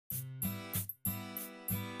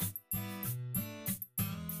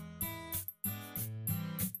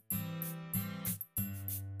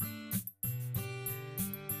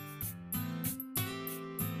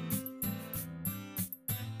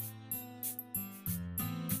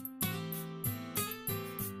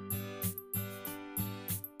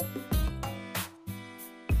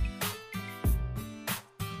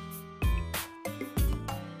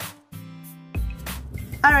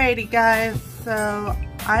Alrighty guys, so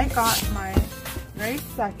I got my very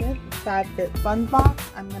second FabFitFun box.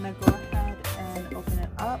 I'm gonna go ahead and open it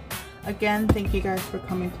up. Again, thank you guys for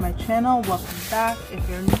coming to my channel. Welcome back. If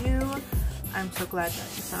you're new, I'm so glad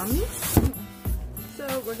that you found me.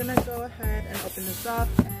 So we're gonna go ahead and open this up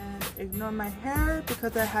and ignore my hair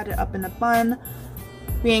because I had it up in a bun.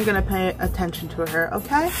 We ain't gonna pay attention to her,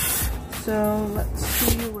 okay? So let's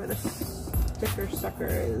see where the sticker sucker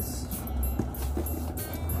is.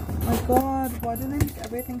 Oh my god, why do they make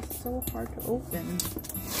everything so hard to open?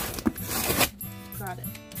 Got it.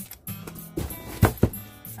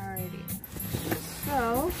 Alrighty.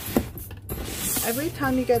 So, every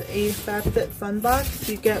time you get a FabFitFun box,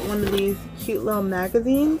 you get one of these cute little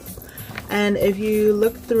magazines. And if you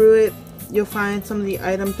look through it, you'll find some of the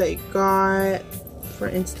items that you got. For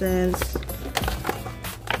instance,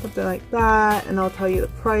 something like that. And I'll tell you the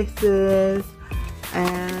prices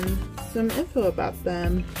and some info about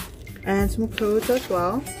them. And some codes as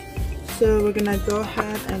well. So we're gonna go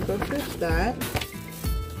ahead and go through that.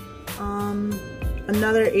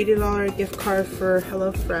 Another $80 gift card for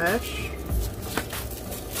HelloFresh.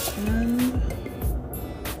 And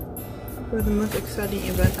for the most exciting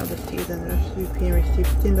event of the season, the recipient received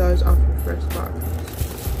 $15 off your first box.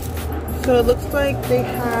 So it looks like they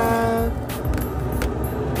have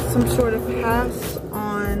some sort of pass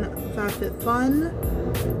on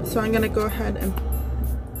FabFitFun. So I'm gonna go ahead and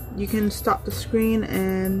you can stop the screen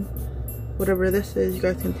and whatever this is you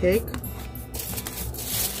guys can take.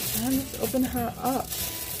 And let's open her up.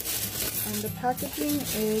 And the packaging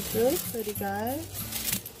is really pretty, guys.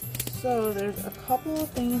 So there's a couple of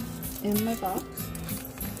things in my box.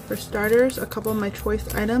 For starters, a couple of my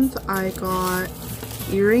choice items. I got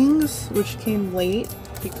earrings, which came late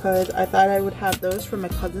because I thought I would have those for my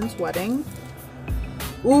cousin's wedding.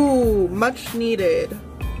 Ooh, much needed.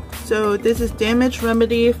 So this is Damage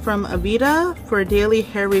Remedy from Aveda for daily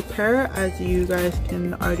hair repair. As you guys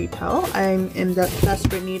can already tell, I'm in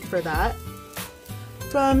desperate need for that.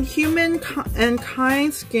 From Human and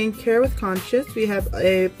Kind Skincare with Conscious, we have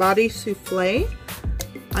a body souffle.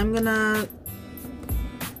 I'm gonna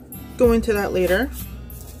go into that later.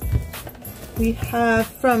 We have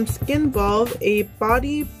from Skinvolve a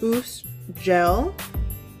body boost gel.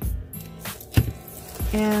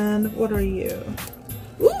 And what are you?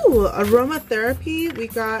 Ooh, aromatherapy. We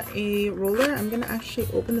got a roller. I'm gonna actually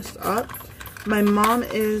open this up. My mom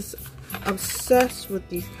is obsessed with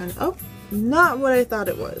these kind of, oh, not what I thought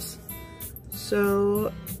it was.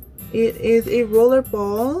 So it is a roller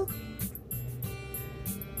ball.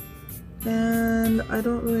 And I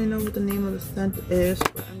don't really know what the name of the scent is,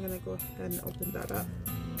 but I'm gonna go ahead and open that up.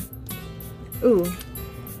 Ooh,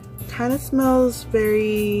 kind of smells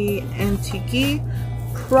very antique-y.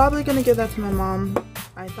 Probably gonna give that to my mom.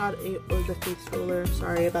 I thought it was a face roller.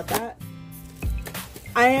 Sorry about that.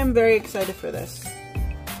 I am very excited for this.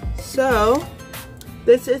 So,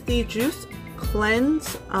 this is the Juice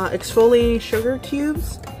Cleanse Exfoliating Sugar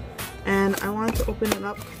Cubes. And I wanted to open it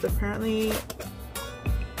up because apparently,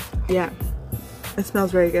 yeah, it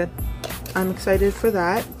smells very good. I'm excited for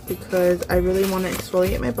that because I really want to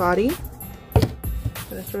exfoliate my body. I'm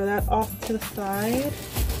gonna throw that off to the side.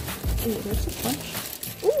 Ooh, there's a bunch.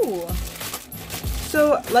 Ooh.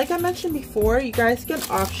 So, like I mentioned before, you guys get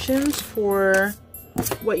options for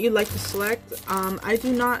what you'd like to select. I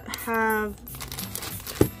do not have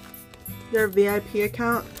their VIP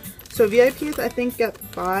account. So VIPs, I think, get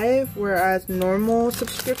 5, whereas normal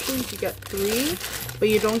subscriptions, you get 3. But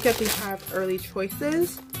you don't get to have early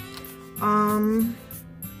choices. Ooh,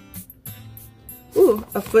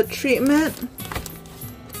 a foot treatment.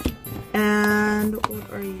 And what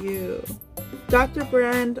are you? Dr.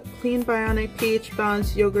 Brand Clean Bionic pH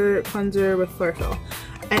Balanced Yogurt Cleanser with Chlorophyll.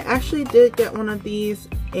 I actually did get one of these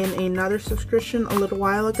in another subscription a little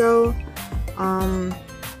while ago.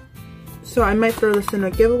 So I might throw this in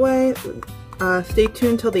a giveaway. Stay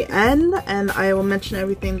tuned till the end and I will mention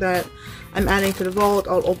everything that I'm adding to the vault.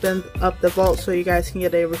 I'll open up the vault so you guys can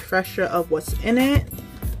get a refresher of what's in it.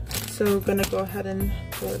 So we're gonna go ahead and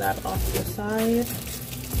throw that off to the side.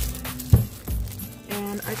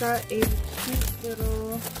 And I got a cute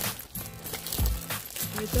little,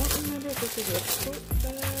 I don't remember if this is a tote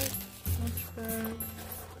bag, lunch bag.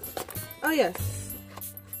 Oh yes,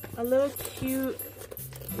 a little cute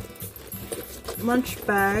lunch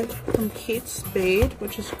bag from Kate Spade,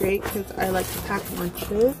 which is great because I like to pack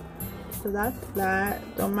lunches. So that's that.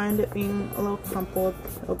 Don't mind it being a little crumpled.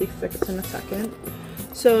 It'll be fixed in a second.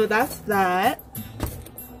 So that's that.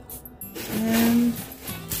 And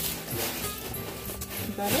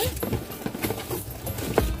is that it?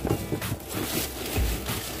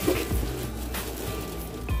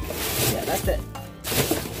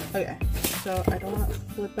 Okay, so I don't want to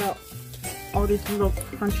flip out all these little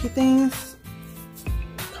crunchy things.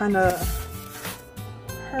 Kind of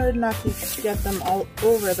hard not to get them all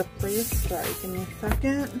over the place. Sorry, give me a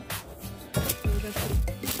second. So we're just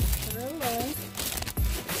put it away.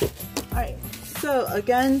 Alright, so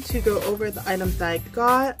again, to go over the items that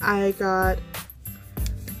I got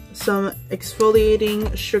some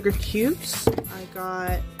exfoliating sugar cubes. I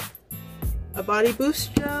got a body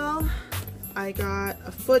boost gel. I got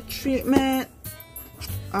a foot treatment,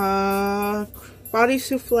 body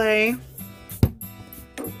souffle,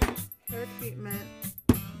 hair treatment,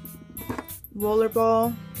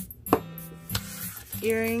 rollerball,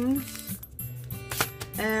 earrings,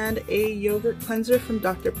 and a yogurt cleanser from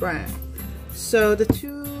Dr. Brandt. So the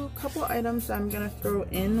couple items I'm gonna throw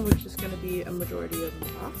in, which is gonna be a majority of the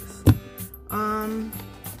box.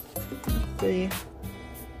 Let's see.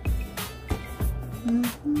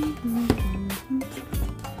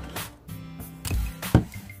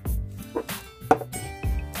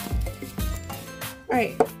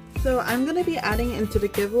 Alright, so I'm going to be adding into the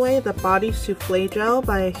giveaway the Body Souffle Gel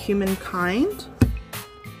by Humankind,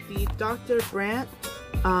 the Dr. Brandt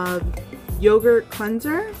Yogurt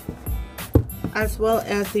Cleanser, as well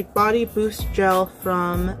as the Body Boost Gel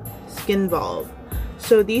from Skinvolve.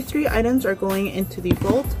 So these 3 items are going into the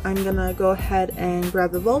vault. I'm going to go ahead and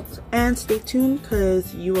grab the vault and stay tuned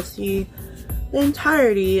because you will see the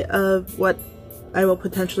entirety of what I will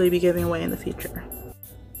potentially be giving away in the future.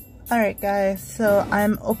 Alright guys, so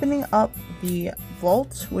I'm opening up the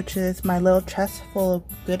vault, which is my little chest full of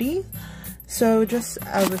goodies. So just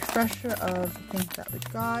a refresher of the things that we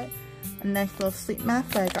got. A nice little sleep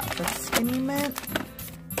mask that I got for Skinny Mint.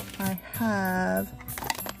 I have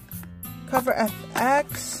Cover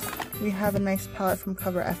FX. We have a nice palette from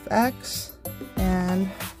Cover FX. And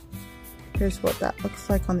here's what that looks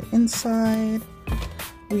like on the inside.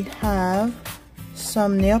 We have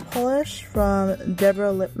some nail polish from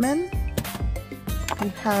Deborah Lippmann. We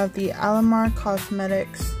have the Alamar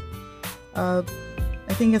Cosmetics, I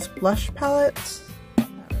think it's blush palettes.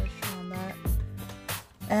 I'm not really sure on that.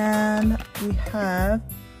 And we have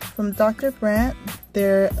from Dr. Brandt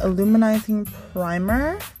their Illuminizing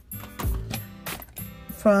Primer.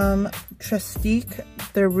 From Trestique,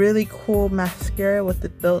 their really cool mascara with the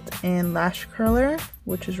built-in lash curler,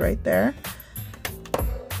 which is right there.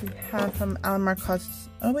 We have from Alamar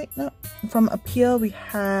from Appeal, we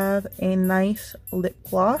have a nice lip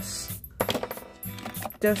gloss.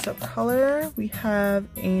 Dose of Color, we have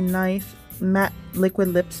a nice matte liquid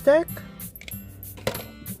lipstick.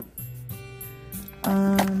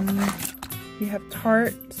 We have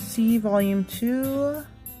Tarte C Volume 2,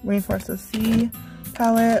 Rainforest of Sea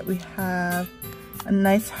palette. We have a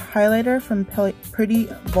nice highlighter from Pretty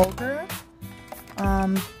Vulgar.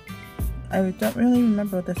 I don't really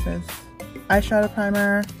remember what this is. Eyeshadow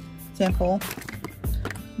primer sample.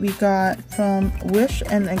 We got from Wish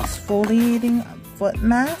an exfoliating foot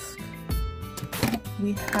mask.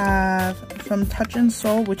 We have from Touch and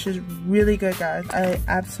Soul, which is really good, guys. I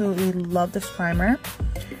absolutely love this primer.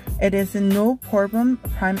 It is a No Porbum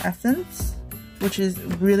Prime Essence, which is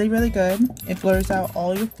really, really good. It blurs out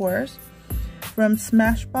all your pores. From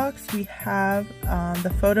Smashbox, we have the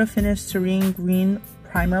Photo Finish Serene Green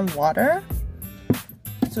Primer Water.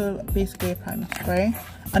 So basically a primer spray.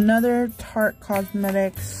 Another Tarte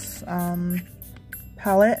Cosmetics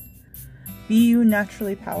palette, BU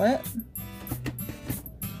Naturally palette.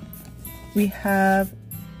 We have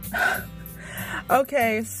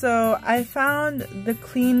okay, so I found the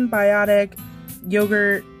Clean Biotic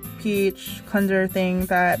Yogurt Peach Cleanser thing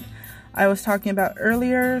that I was talking about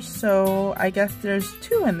earlier, so I guess there's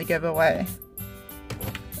 2 in the giveaway.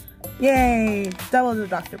 Yay! Double the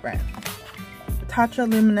Dr. Brandt. Tatcha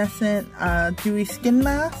Luminescent Dewy Skin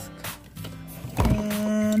Mask.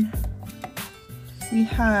 And we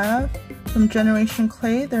have from Generation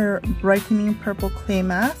Clay their Brightening Purple Clay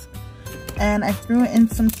Mask. And I threw in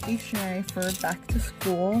some stationery for back to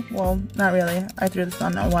school. Well, not really. I threw this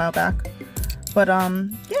on a while back. But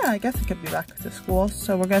yeah, I guess it could be back to school.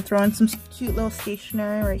 So we're gonna throw in some cute little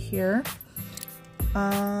stationery right here.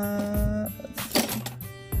 Let's see.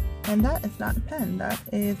 And that is not a pen. That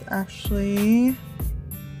is actually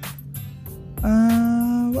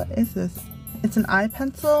what is this? It's an eye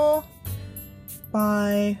pencil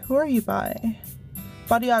by, who are you by?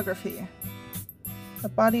 Bodyography. A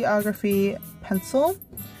Bodyography pencil.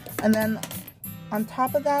 And then on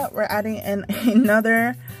top of that, we're adding in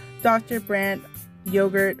another Dr. Brandt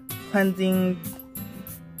yogurt cleansing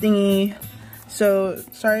thingy. So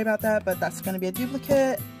sorry about that, but that's going to be a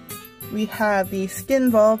duplicate. We have the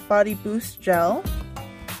Skinvolve Body Boost Gel.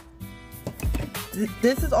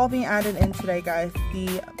 this is all being added in today, guys.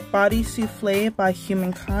 The body souffle by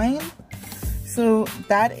Humankind. So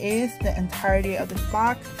that is the entirety of this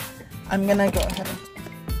box. I'm gonna go ahead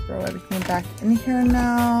and throw everything back in here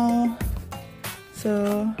now.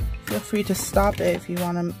 So feel free to stop it if you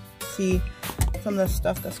want to see some of the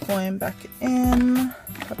stuff that's going back in.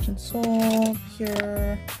 Touch and Soul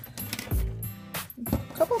here.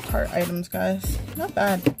 A couple Tarte items, guys. Not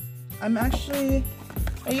bad. I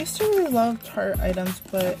used to really love Tarte items,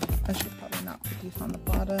 but I should probably not put these on the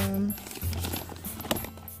bottom.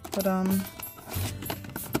 But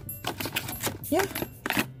yeah.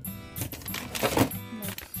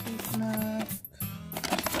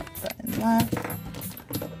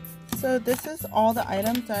 So this is all the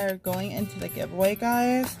items that are going into the giveaway,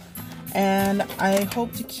 guys, and I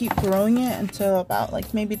hope to keep growing it until about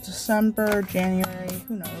like maybe December, January,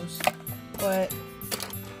 who knows. But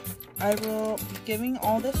I will be giving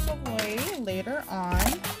all this away later on,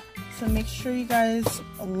 so make sure you guys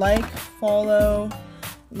like, follow,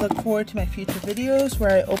 look forward to my future videos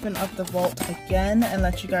where I open up the vault again and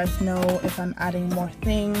let you guys know if I'm adding more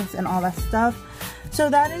things and all that stuff. So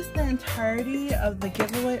that is the entirety of the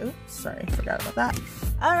giveaway. Oops, sorry, forgot about that.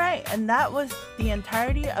 Alright, and that was the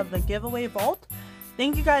entirety of the giveaway vault.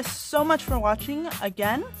 Thank you guys so much for watching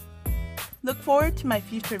again. Look forward to my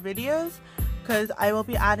future videos because I will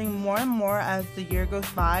be adding more and more as the year goes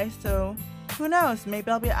by. So who knows,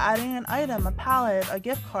 maybe I'll be adding an item, a palette, a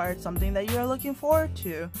gift card, something that you're looking forward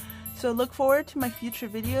to. So look forward to my future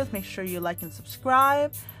videos. Make sure you like and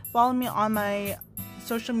subscribe. Follow me on my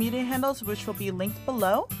social media handles, which will be linked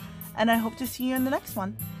below, and I hope to see you in the next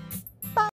one.